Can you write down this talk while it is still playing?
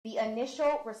The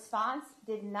initial response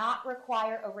did not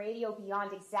require a radio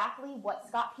beyond exactly what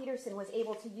Scott Peterson was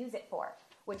able to use it for,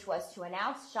 which was to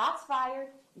announce shots fired,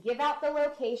 give out the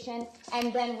location,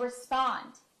 and then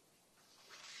respond.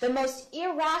 The most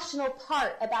irrational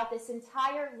part about this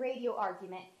entire radio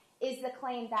argument is the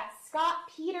claim that Scott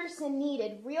Peterson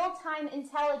needed real-time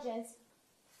intelligence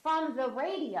from the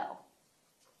radio.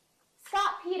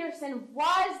 Scott Peterson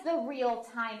was the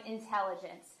real-time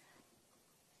intelligence.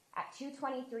 At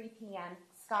 2:23 p.m.,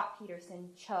 Scott Peterson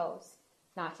chose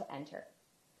not to enter,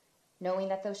 knowing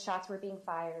that those shots were being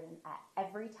fired, and at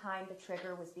every time the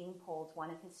trigger was being pulled,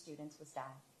 one of his students was dying.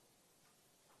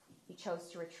 He chose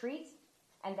to retreat,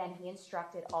 and then he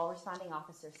instructed all responding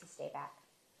officers to stay back.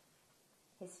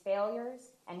 His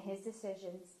failures and his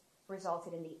decisions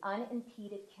resulted in the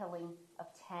unimpeded killing of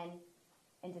 10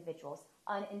 individuals,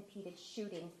 unimpeded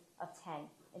shooting of 10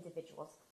 individuals.